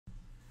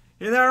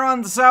Hey there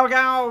on the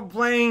Salgao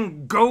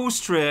playing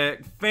Ghost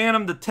Trick,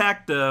 Phantom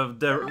Detective.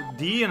 The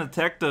D in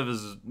Detective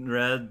is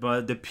red,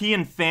 but the P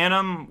in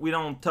Phantom, we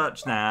don't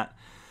touch that.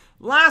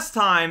 Last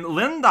time,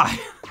 Lynn died.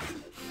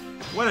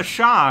 What a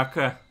shock.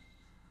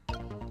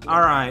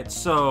 Alright,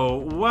 so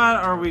what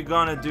are we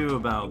gonna do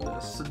about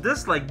this? So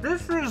this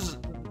is...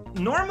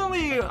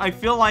 Normally, I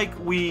feel like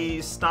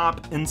we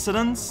stop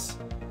incidents.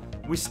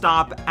 We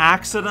stop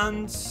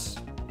accidents.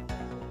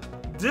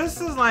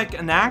 This is like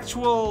an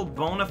actual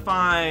bona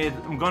fide...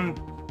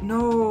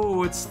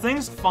 No, it's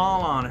things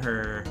fall on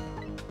her.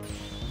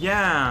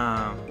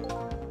 Yeah.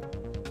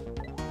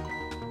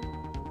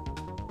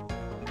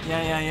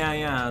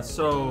 Yeah.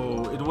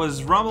 So, it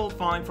was rubble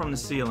falling from the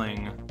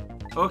ceiling.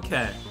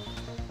 Okay.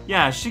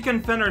 Yeah, she can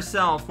fend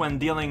herself when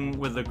dealing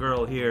with the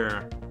girl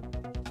here.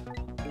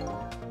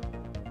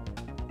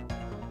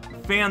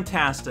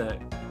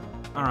 Fantastic.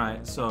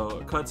 Alright,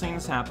 so cutscene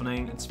is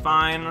happening. It's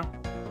fine.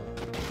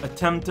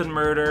 Attempted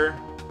murder.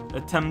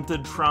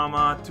 Attempted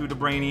trauma to the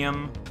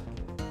brainium.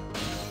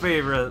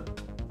 Favorite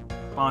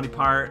body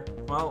part.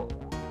 Well,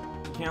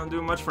 can't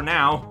do much for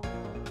now.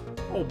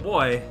 Oh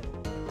boy.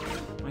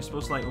 Am I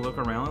supposed to like look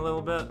around a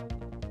little bit?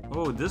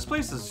 Oh, this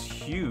place is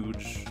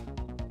huge.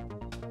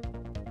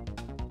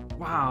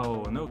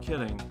 Wow, no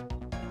kidding.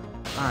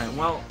 Alright,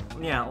 well,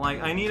 yeah,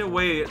 like, I need to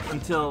wait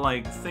until,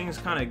 like, things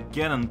kind of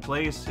get in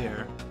place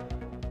here.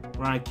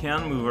 Where I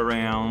can move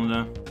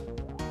around.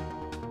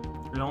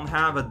 We don't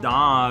have a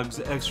dog's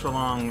extra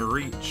long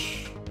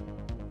reach.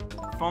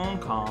 Phone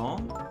call.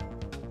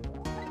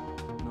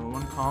 No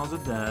one calls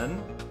it dead.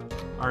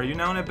 Are you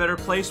now in a better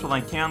place? Well,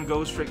 I can't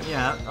ghost trick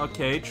yet.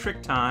 Okay,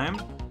 trick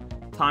time.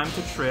 Time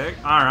to trick.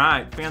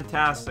 Alright,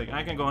 fantastic.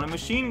 I can go on a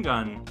machine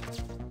gun.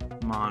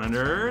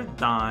 Monitor,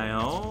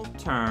 dial,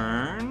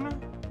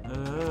 turn.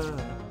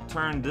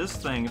 Turn this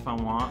thing if I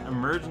want.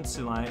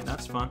 Emergency light,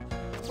 that's fun.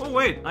 Oh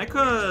wait, I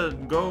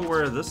could go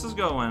where this is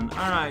going.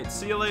 Alright,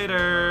 see you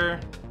later.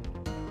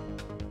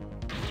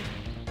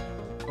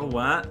 Oh,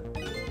 what?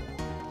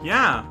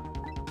 Yeah.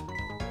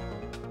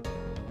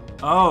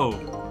 Oh.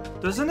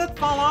 Doesn't it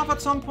fall off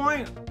at some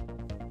point?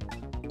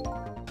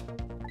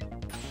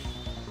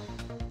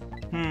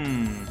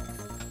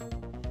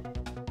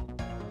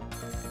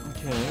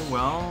 Okay,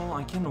 well,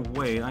 I can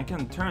wait. I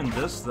can turn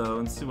this, though,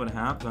 and see what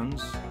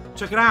happens.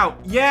 Check it out!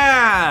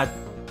 Yeah!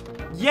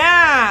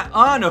 Yeah!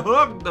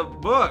 Unhook the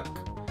book!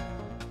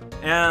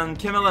 And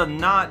Camilla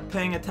not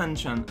paying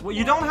attention. Well,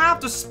 you don't have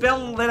to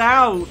spell it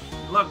out!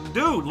 Look,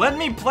 dude, let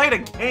me play the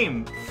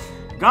game!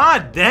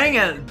 God dang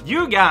it!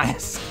 You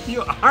guys!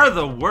 You are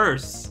the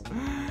worst!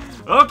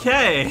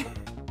 Okay!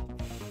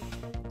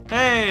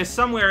 Hey,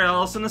 somewhere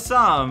else in the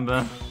sub!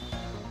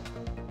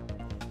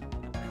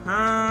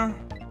 Huh?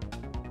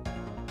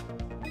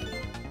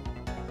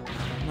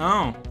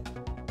 No.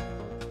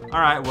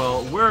 Alright,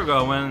 well, we're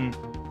going.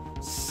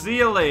 See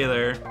you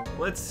later.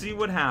 Let's see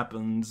what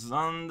happens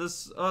on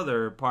this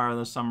other part of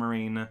the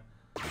submarine.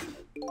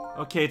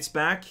 Okay, it's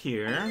back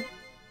here.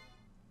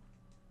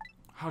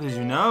 How did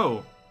you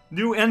know?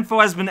 New info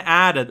has been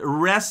added.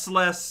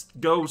 Restless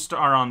ghosts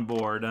are on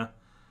board.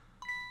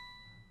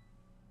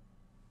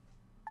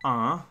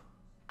 Alright.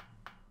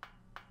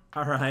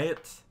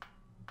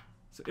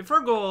 So if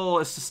our goal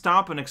is to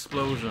stop an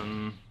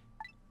explosion...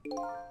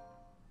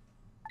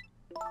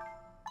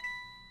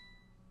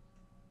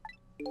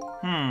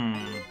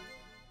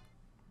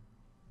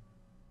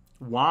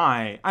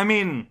 Why? I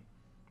mean,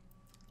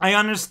 I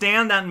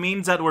understand that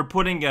means that we're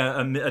putting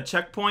a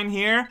checkpoint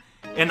here,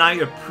 and I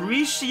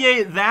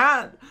appreciate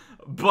that,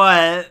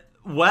 but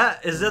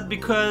what? Is it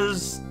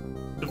because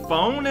the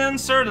phone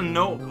insert and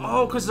no...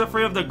 Oh, because it's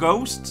afraid of the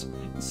ghost?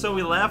 So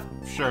we left?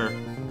 Sure.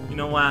 You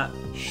know what?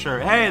 Sure.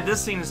 Hey,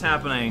 this scene is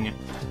happening.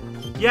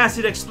 Yeah,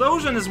 see, the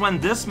explosion is when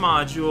this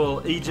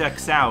module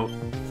ejects out.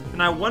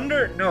 And I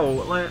wonder... No,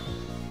 like...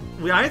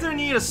 We either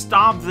need to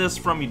stop this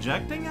from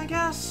ejecting, I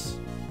guess?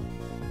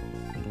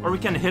 Or we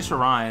can hitch a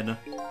ride.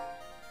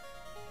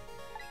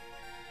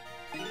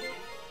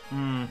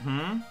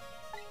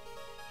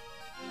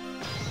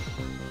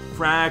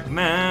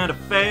 Fragment of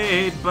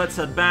fate, but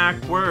said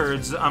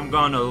backwards. I'm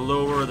gonna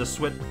lower the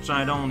switch,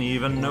 I don't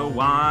even know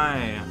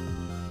why.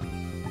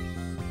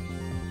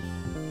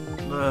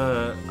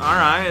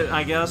 Alright,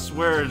 I guess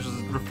we're just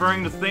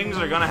referring to things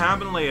that are gonna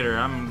happen later.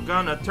 I'm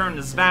gonna turn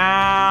this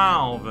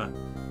valve.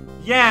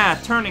 Yeah,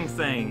 turning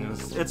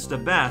things. It's the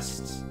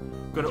best.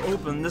 Gonna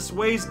open this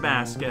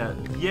wastebasket.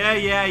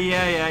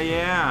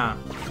 Yeah.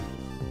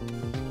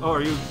 Oh,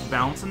 are you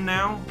bouncing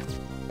now?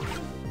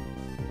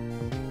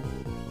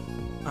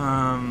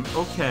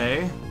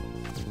 Okay.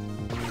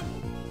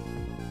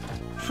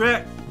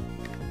 Trick!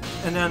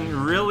 And then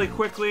really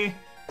quickly...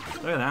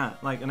 Look at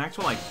that. Like, an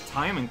actual, like,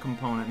 timing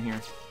component here.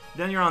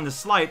 Then you're on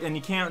this light and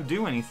you can't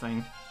do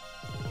anything.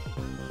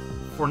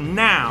 For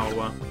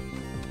now.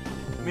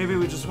 Maybe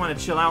we just want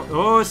to chill out.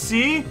 Oh,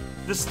 see?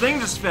 This thing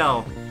just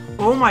fell.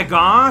 Oh my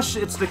gosh,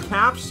 it's the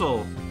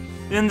capsule.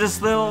 In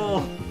this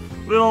little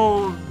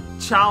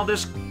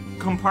childish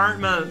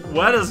compartment.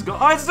 What is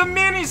Oh, it's the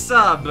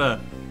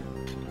mini-sub!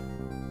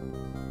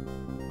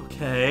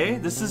 Okay,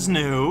 this is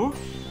new.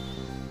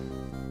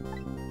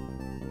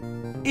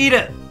 Eat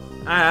it!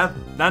 Ah,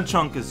 that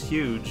chunk is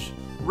huge.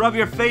 Rub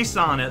your face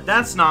on it.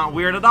 That's not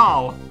weird at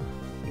all.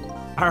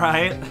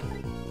 Alright.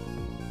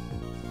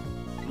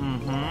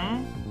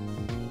 Mm-hmm.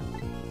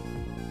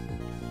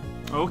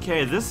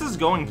 Okay, this is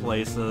going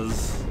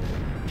places.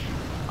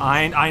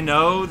 I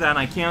know that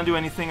I can't do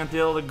anything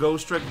until the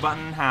ghost trick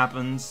button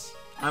happens.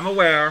 I'm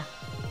aware.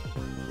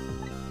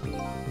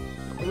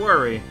 Don't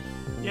worry.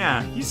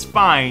 Yeah, he's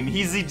fine.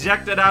 He's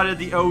ejected out of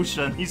the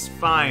ocean. He's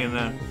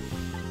fine.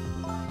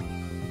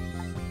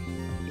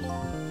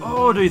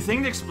 Oh, do you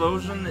think the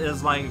explosion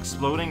is like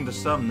exploding the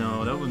sub?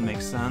 No, that would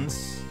make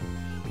sense.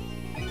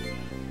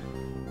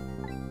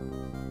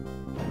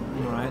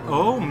 Alright.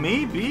 Oh,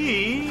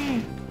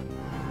 maybe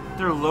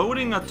they're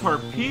loading a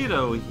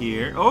torpedo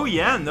here. Oh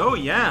yeah, no,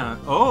 yeah.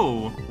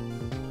 Oh.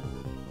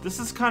 This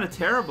is kind of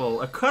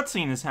terrible. A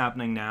cutscene is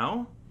happening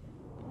now.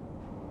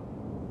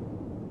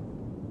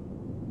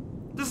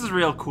 This is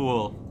real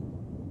cool.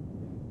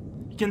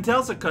 You can tell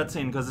it's a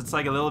cutscene because it's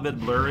like a little bit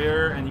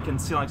blurrier and you can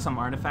see like some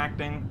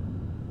artifacting.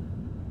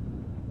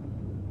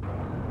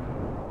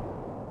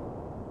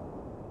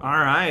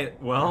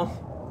 Alright,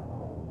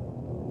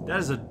 well, that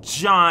is a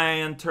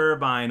giant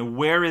turbine.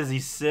 Where is he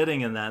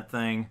sitting in that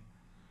thing?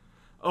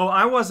 Oh,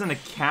 I was in a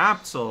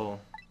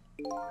capsule.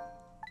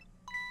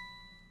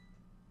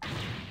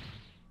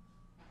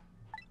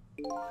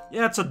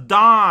 Yeah, it's a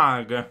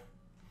dog.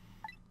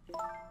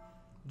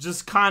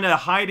 Just kind of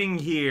hiding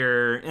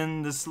here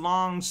in this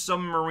long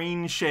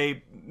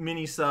submarine-shaped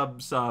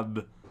mini-sub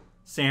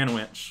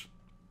sandwich.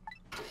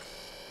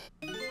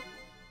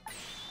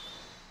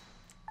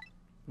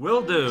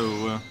 Will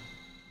do.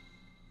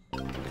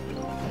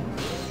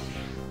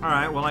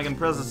 Alright, well I can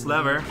press this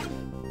lever.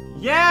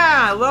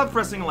 Yeah! I love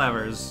pressing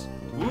levers.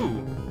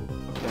 Ooh.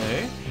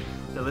 Okay.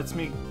 That lets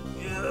me...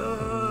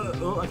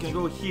 oh, I can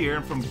go here,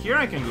 and from here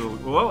I can go...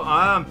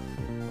 Whoa,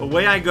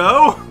 away I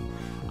go!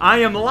 I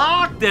am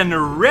locked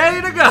and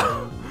ready to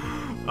go!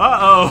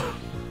 Uh-oh.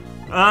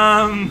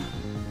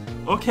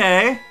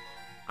 Okay.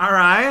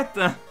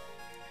 Alright.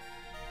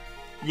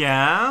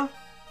 Yeah?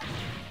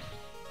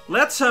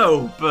 Let's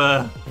hope.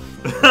 I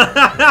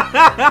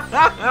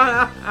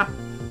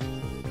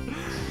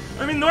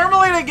mean,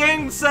 normally the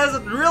game says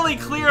it really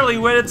clearly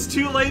when it's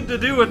too late to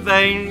do a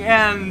thing,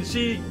 and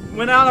she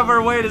went out of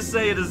her way to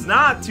say it is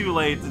not too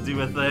late to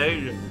do a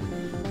thing.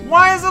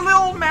 Why is a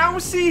little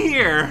mousey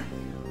here?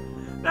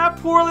 That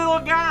poor little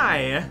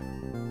guy.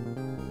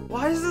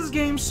 Why is this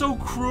game so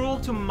cruel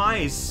to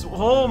mice?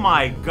 Oh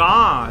my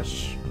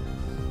gosh.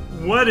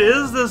 What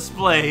is this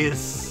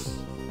place?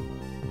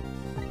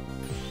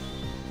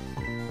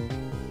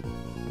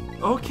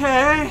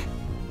 Okay.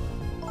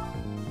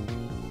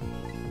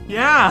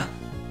 Yeah.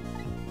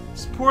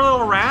 This poor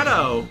little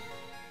ratto.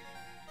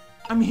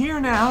 I'm here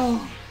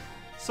now.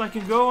 So I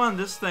can go on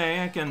this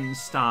thing. I can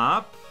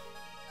stop.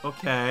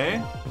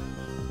 Okay.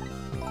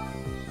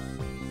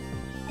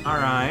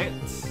 Alright.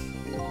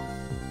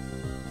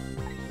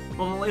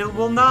 Well, it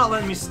will not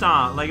let me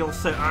stop. Like, it'll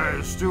say,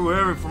 it's too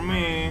heavy for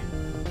me.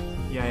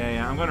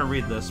 Yeah. I'm gonna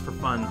read this for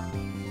fun.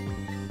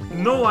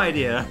 No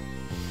idea.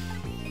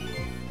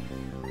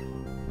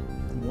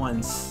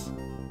 Once.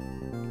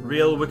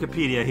 Real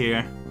Wikipedia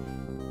here.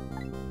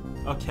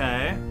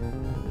 Okay.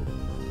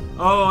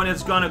 Oh, and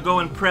it's gonna go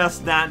and press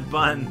that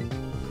button.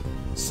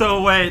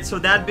 So wait, so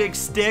that big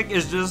stick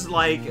is just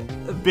like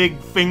a big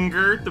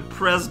finger to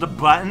press the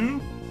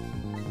button?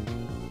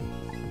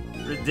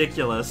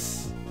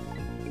 Ridiculous.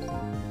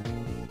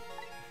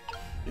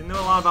 You know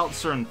a lot about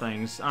certain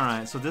things.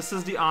 Alright, so this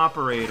is the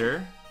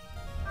operator.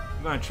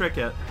 I'm gonna trick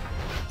it.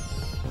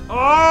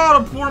 Oh,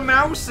 the poor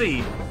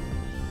mousey!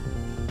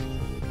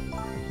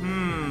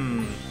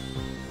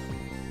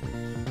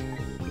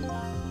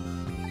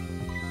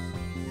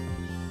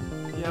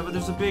 Yeah, but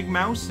there's a big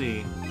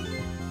mousey.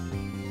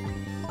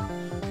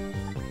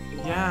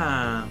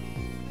 Yeah.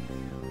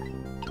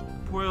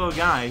 Poor little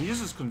guy. He's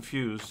just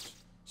confused.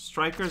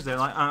 Striker's there.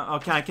 Like,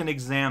 okay, I can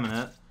examine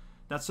it.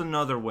 That's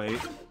another way.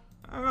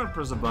 I'm gonna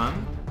press a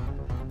button.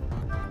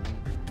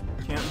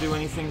 Can't do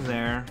anything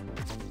there.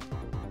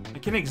 I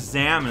can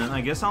examine it.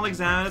 I guess I'll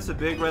examine it. It's a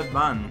big red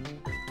button.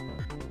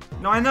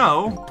 No, I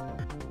know.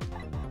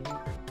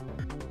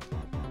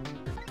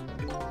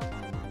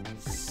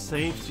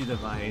 Safety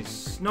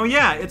device. No,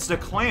 yeah, it's the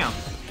clamp.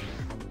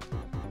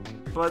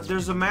 But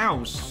there's a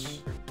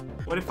mouse.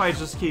 What if I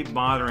just keep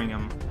bothering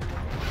him?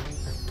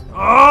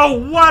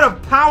 Oh, what a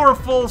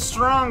powerful,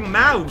 strong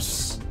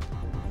mouse!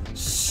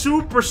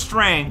 Super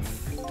strength.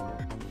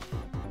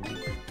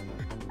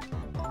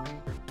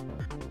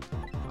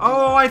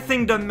 Oh, I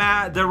think the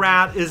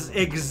rat is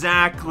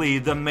exactly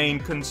the main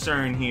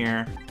concern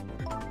here.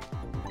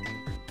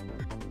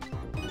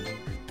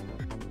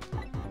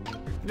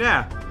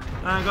 Yeah.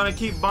 I'm gonna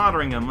keep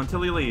bothering him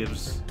until he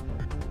leaves.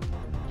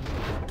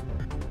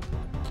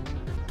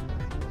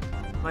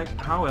 Like,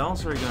 how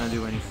else are we gonna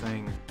do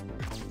anything?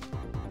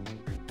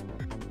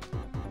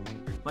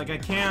 Like, I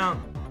can't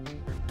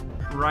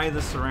ride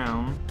this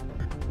around.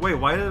 Wait,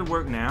 why did it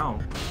work now?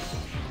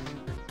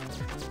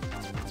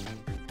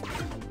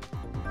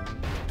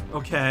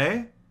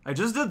 Okay. I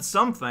just did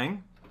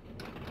something.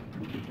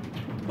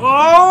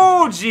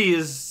 Oh,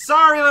 jeez.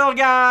 Sorry, little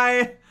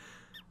guy.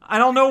 I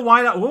don't know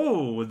why that...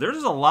 Whoa,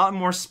 there's a lot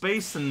more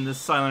space in this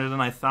cylinder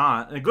than I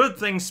thought. A good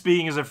thing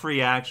speeding is a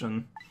free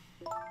action.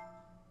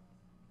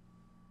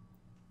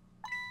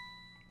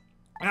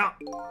 Yeah.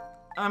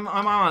 I'm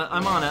on it.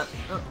 I'm on it.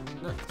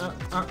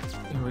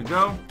 Here we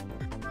go.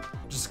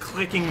 Just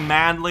clicking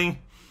madly.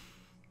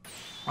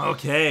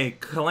 Okay,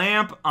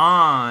 clamp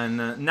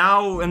on.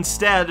 Now,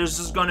 instead, there's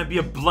just gonna be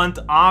a blunt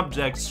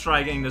object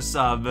striking the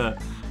sub.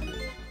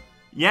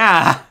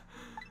 Yeah,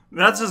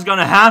 that's just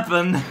gonna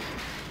happen.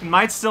 It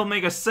might still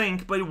make a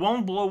sink, but it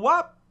won't blow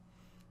up.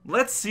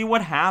 Let's see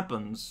what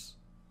happens.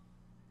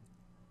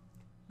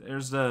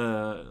 There's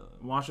the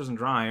washers and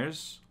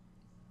dryers.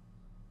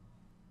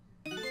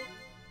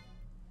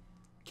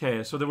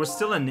 Okay, so there was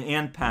still an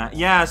ant pad.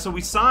 Yeah, so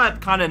we saw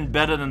it kind of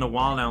embedded in the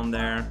wall down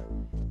there.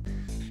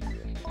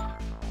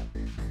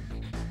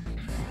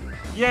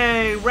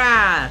 Yay,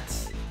 rat!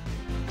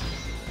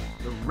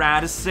 The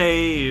rat is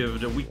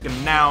saved. We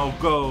can now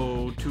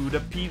go to the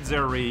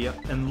pizzeria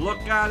and look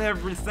at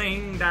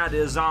everything that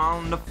is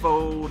on the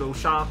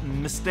Photoshop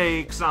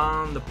mistakes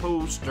on the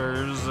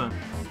posters.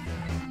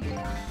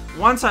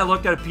 Once I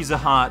looked at a Pizza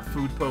Hut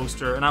food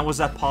poster and I was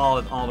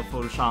appalled at all the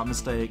Photoshop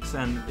mistakes,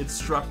 and it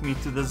struck me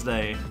to this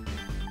day.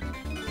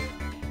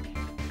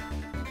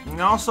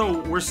 And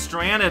also, we're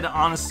stranded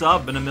on a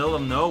sub in the middle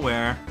of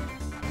nowhere.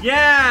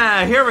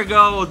 Yeah, here we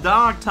go,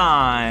 dog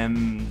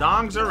time.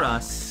 Dogs are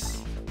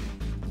us.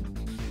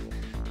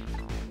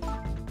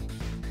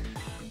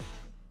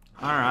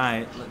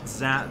 Alright, let's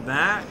zap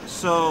back.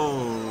 So,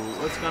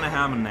 what's gonna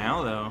happen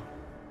now, though?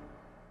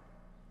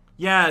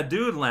 Yeah,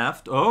 dude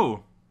left.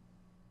 Oh.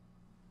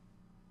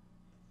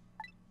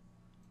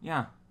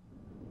 Yeah.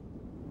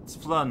 It's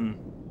flooding.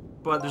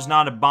 But there's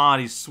not a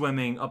body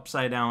swimming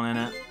upside down in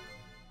it.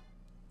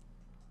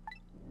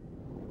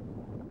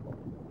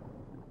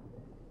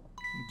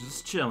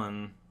 Just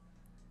chilling.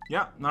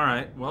 Yeah,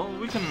 alright. Well,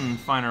 we can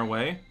find our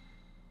way.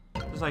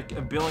 There's like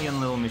a billion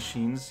little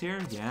machines here.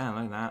 Yeah,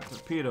 like that.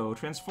 Torpedo,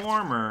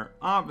 transformer.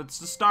 Oh, it's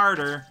the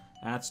starter.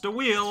 That's the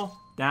wheel.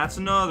 That's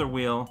another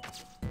wheel.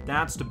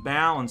 That's the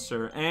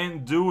balancer.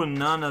 Ain't doing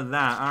none of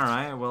that.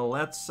 Alright, well,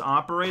 let's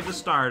operate the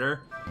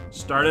starter.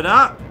 Start it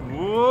up.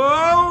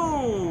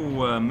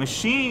 Whoa!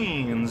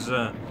 Machines.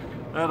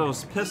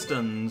 Those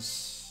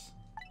pistons.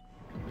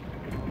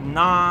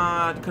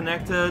 Not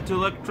connected to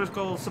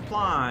electrical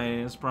supply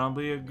is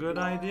probably a good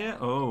idea.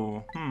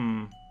 Oh,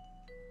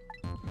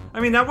 I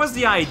mean, that was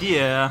the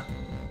idea,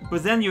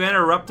 but then you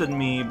interrupted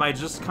me by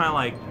just kind of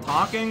like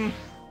talking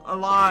a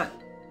lot.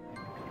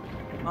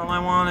 All I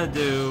want to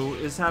do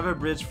is have a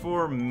bridge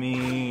for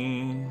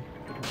me.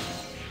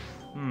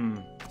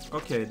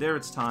 Okay, there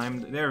it's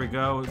timed. There we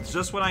go. It's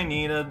just what I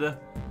needed.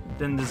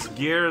 Then this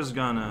gear is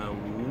gonna...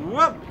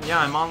 Whoop! Yeah,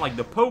 I'm on like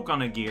the poke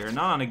on a gear,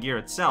 not on a gear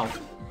itself.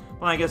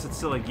 Well, I guess it's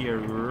still a gear.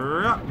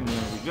 There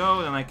we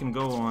go. Then I can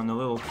go on a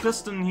little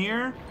piston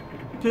here.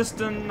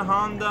 Piston,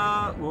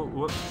 Honda,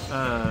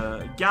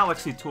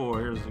 Galaxy Tour.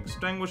 Here's an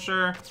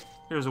extinguisher.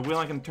 Here's a wheel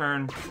I can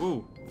turn.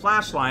 Ooh,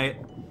 flashlight.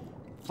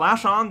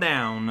 Flash on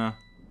down.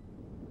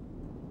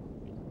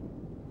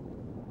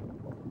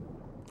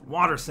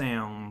 Water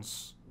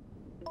sounds.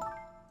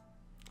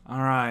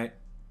 Alright.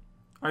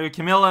 Are you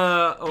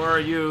Camilla or are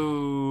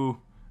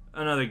you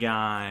another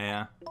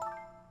guy?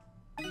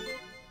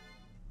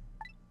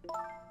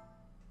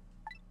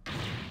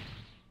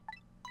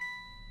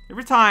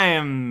 Every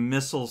time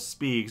Missile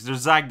speaks,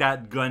 there's like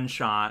that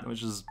gunshot,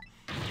 which is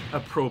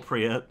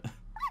appropriate.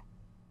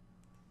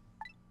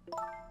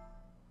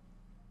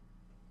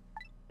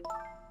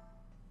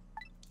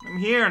 I'm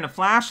here in a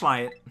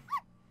flashlight.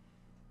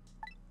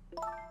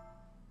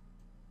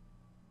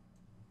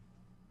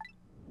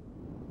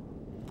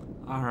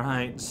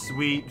 Alright,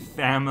 sweet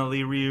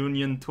family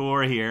reunion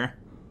tour here.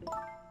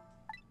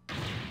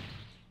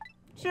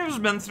 She's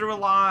been through a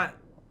lot.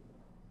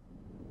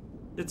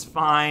 It's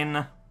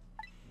fine.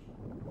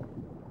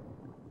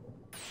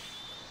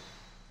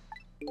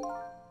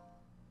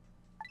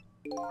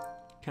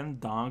 Can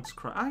dogs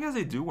cry? I guess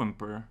they do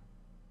whimper.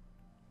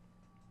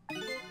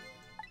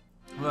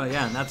 Well,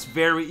 yeah, and that's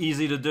very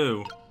easy to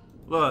do.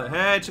 Look,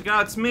 hey, check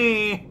out, it's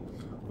me!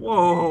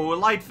 Whoa, a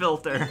light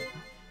filter.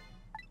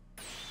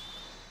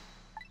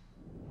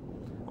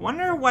 I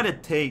wonder what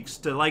it takes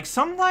to, like,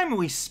 sometimes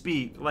we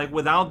speak, like,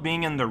 without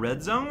being in the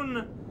red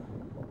zone,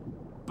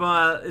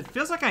 but it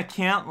feels like I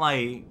can't,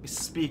 like,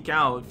 speak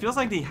out. It feels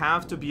like they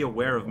have to be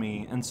aware of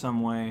me in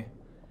some way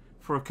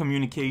for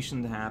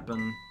communication to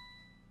happen.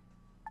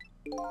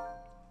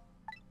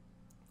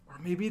 Or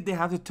maybe they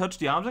have to touch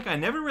the object? I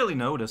never really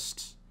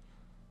noticed.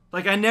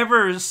 Like, I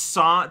never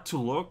saw it to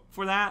look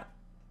for that.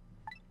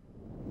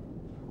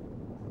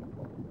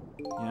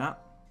 Yeah.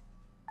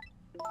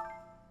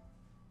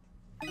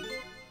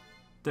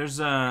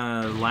 There's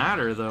a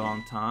ladder, though,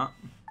 on top.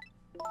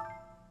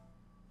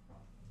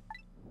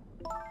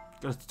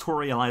 Gotta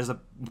tutorialize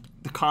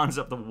the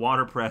concept of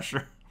water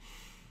pressure.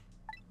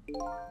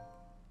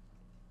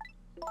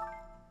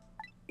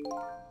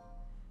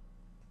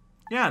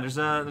 Yeah, there's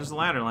a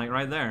ladder, like,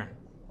 right there.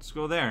 Let's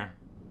go there.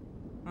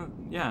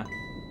 Yeah.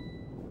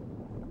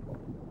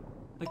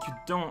 Like, you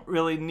don't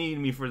really need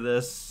me for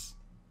this.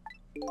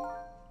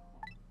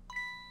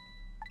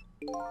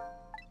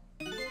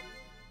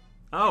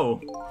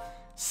 Oh.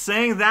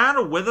 Saying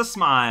that with a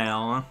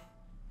smile.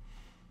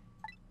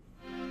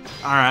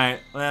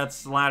 Alright,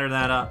 let's ladder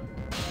that up.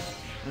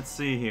 Let's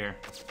see here.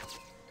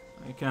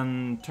 I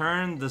can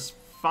turn this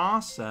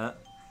faucet.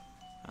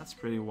 That's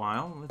pretty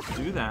wild. Let's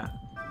do that.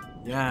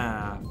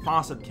 Yeah,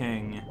 Faucet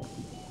King.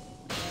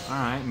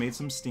 Alright, made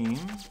some steam.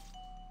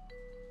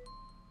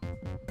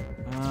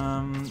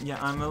 Yeah,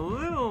 I'm a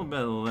little bit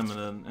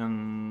limited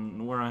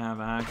in where I have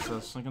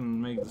access. I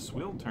can make this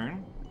wheel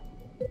turn.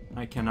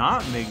 I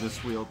cannot make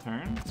this wheel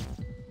turn.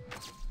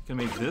 I can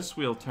make this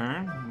wheel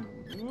turn.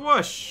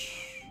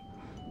 Whoosh!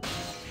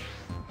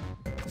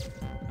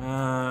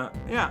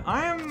 Yeah,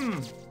 I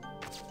am...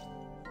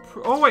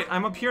 Oh wait,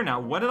 I'm up here now.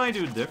 What did I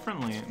do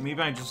differently?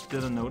 Maybe I just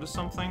didn't notice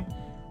something.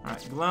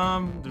 Alright,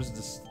 glove. There's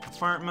this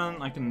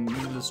apartment. I can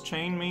move this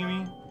chain,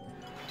 maybe.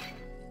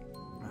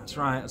 That's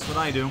right. That's what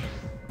I do.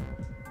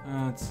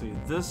 Let's see.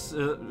 This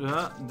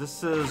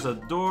is a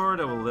door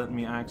that will let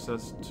me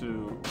access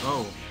to...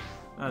 Oh.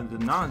 That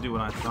did not do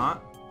what I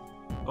thought.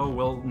 Oh,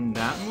 will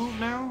that move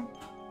now?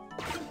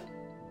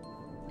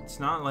 It's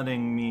not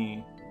letting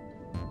me...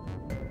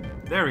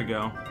 There we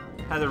go.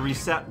 Had to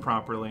reset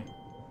properly.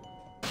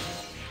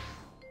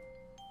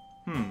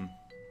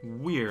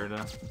 Weird.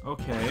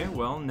 Okay,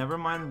 well, never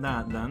mind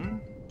that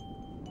then.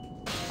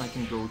 If I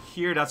can go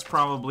here, that's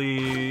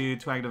probably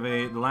to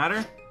activate the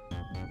ladder.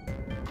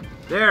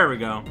 There we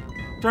go.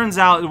 Turns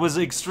out it was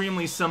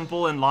extremely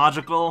simple and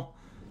logical.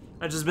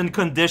 I've just been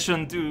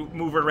conditioned to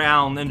move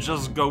around and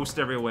just ghost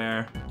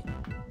everywhere.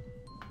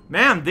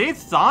 Man, they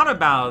thought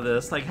about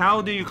this. Like,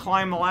 how do you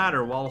climb a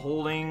ladder while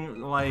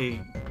holding,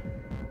 like,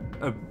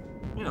 a,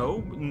 you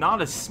know,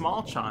 not a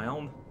small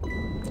child?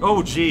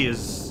 Oh,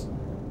 jeez.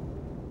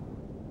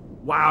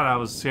 Wow, that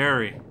was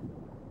scary.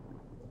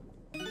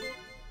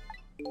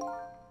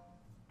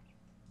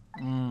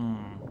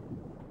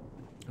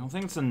 I don't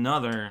think it's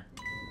another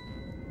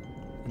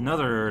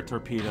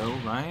torpedo,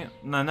 right?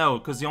 No,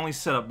 because you only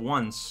set up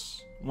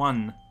once.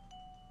 One.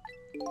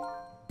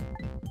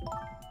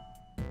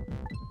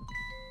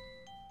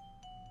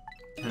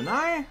 Can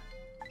I?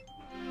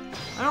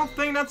 I don't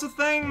think that's a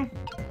thing.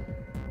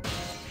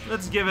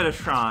 Let's give it a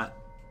shot.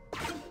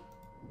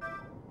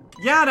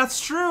 Yeah, that's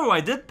true. I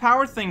did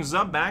power things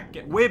up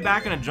way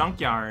back in a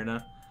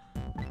junkyard.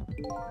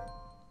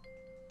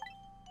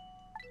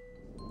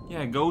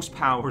 Yeah, ghost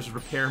powers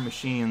repair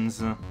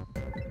machines. Oh,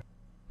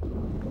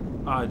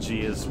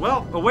 jeez.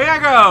 Well, away I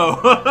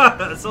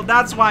go! So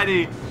that's why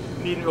they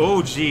need...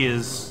 Oh,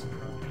 jeez.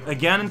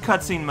 Again in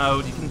cutscene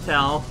mode, you can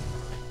tell.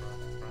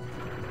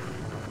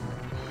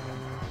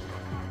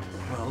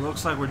 Well, it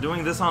looks like we're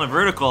doing this on a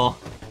vertical.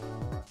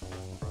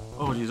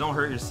 Oh, jeez, don't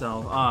hurt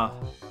yourself.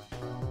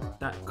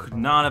 That could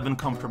not have been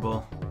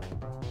comfortable.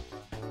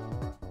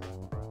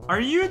 Are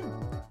you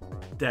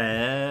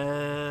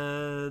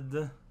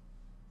dead?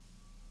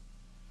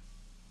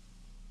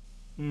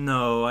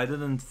 No, I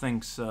didn't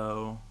think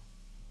so.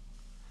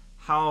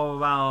 How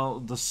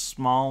about the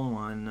small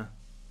one?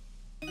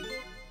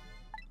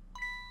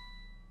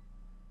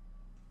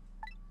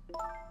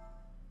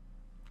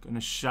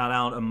 Gonna shout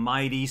out a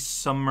mighty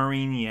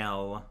submarine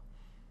yell.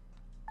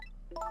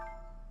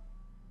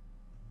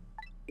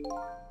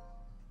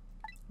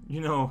 You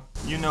know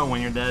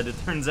when you're dead, it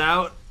turns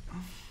out.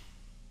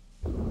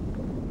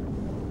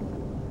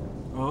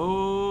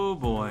 Oh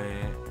boy.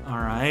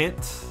 Alright.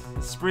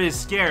 It's pretty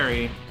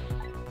scary.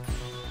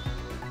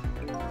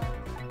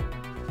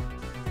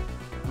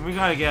 We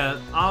gotta get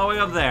all the way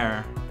up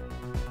there.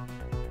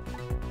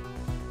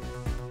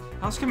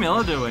 How's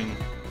Camilla doing?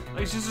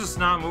 Like, she's just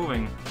not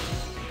moving.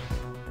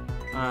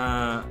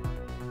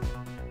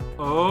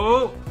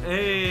 Oh,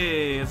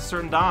 hey, it's a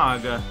certain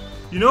dog.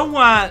 You know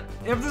what?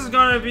 If this is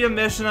gonna be a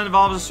mission that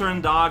involves a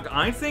certain dog,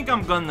 I think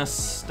I'm gonna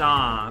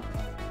stop.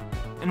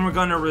 And we're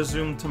gonna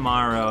resume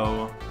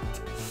tomorrow.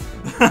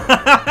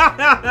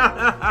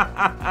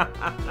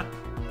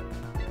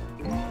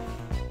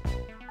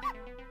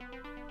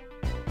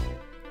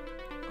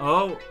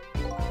 Oh,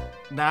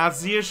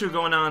 that's the issue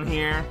going on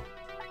here.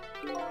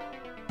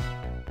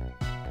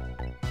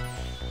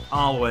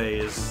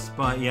 Always.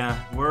 But yeah,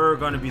 we're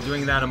gonna be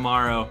doing that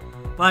tomorrow.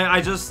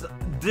 Like,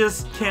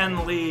 this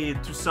can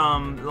lead to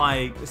some,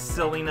 like,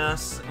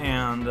 silliness,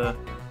 and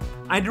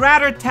I'd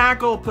rather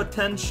tackle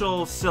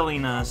potential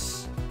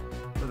silliness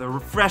with a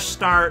fresh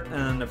start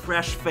and a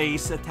fresh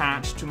face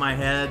attached to my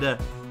head.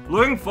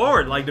 Looking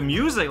forward, like, the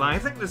music, like, I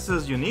think this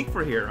is unique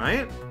for here,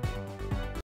 right?